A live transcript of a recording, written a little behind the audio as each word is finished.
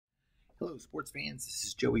Hello, sports fans. This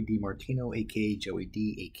is Joey DeMartino, aka Joey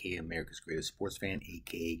D, aka America's Greatest Sports Fan,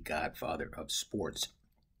 aka Godfather of Sports.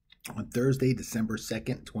 On Thursday, December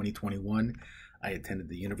 2nd, 2021, I attended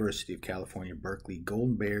the University of California, Berkeley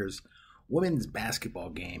Golden Bears women's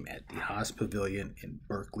basketball game at the Haas Pavilion in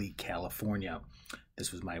Berkeley, California.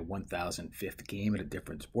 This was my 1,005th game at a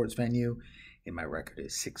different sports venue, and my record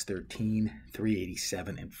is 6-13,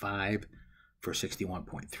 387, and 5 for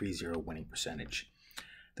 61.30 winning percentage.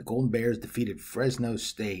 The Golden Bears defeated Fresno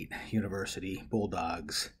State University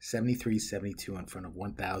Bulldogs 73-72 in front of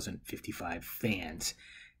 1,055 fans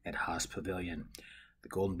at Haas Pavilion. The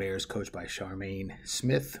Golden Bears, coached by Charmin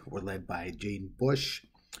Smith, were led by Jadyn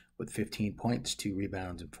with 15 points, 2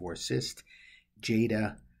 rebounds, and 4 assists.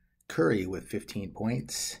 Jayda with 15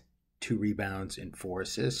 points, 2 rebounds, and 4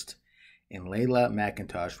 assists. And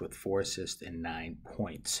McIntosh with 4 assists and 9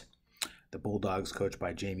 points. The Bulldogs, coached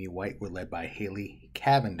by Jamie White, were led by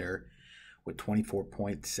Cavinder with 24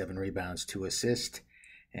 points, 7 rebounds, 2 assists.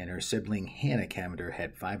 And her sibling Hanna Cavinder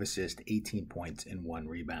had 5 assists, 18 points, and 1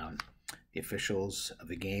 rebound. The officials of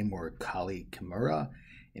the game were Kaili Kimura,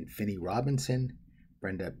 Infini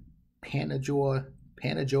Brenda Pantoja.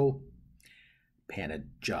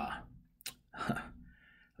 I'll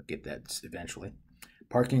get that eventually.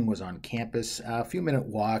 Parking was on campus. A few-minute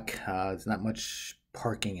walk. There's not much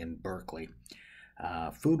parking in Berkeley.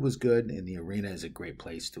 Food was good, and the arena is a great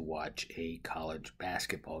place to watch a college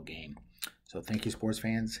basketball game. So thank you, sports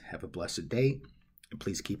fans. Have a blessed day, and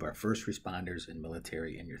please keep our first responders and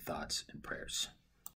military in your thoughts and prayers.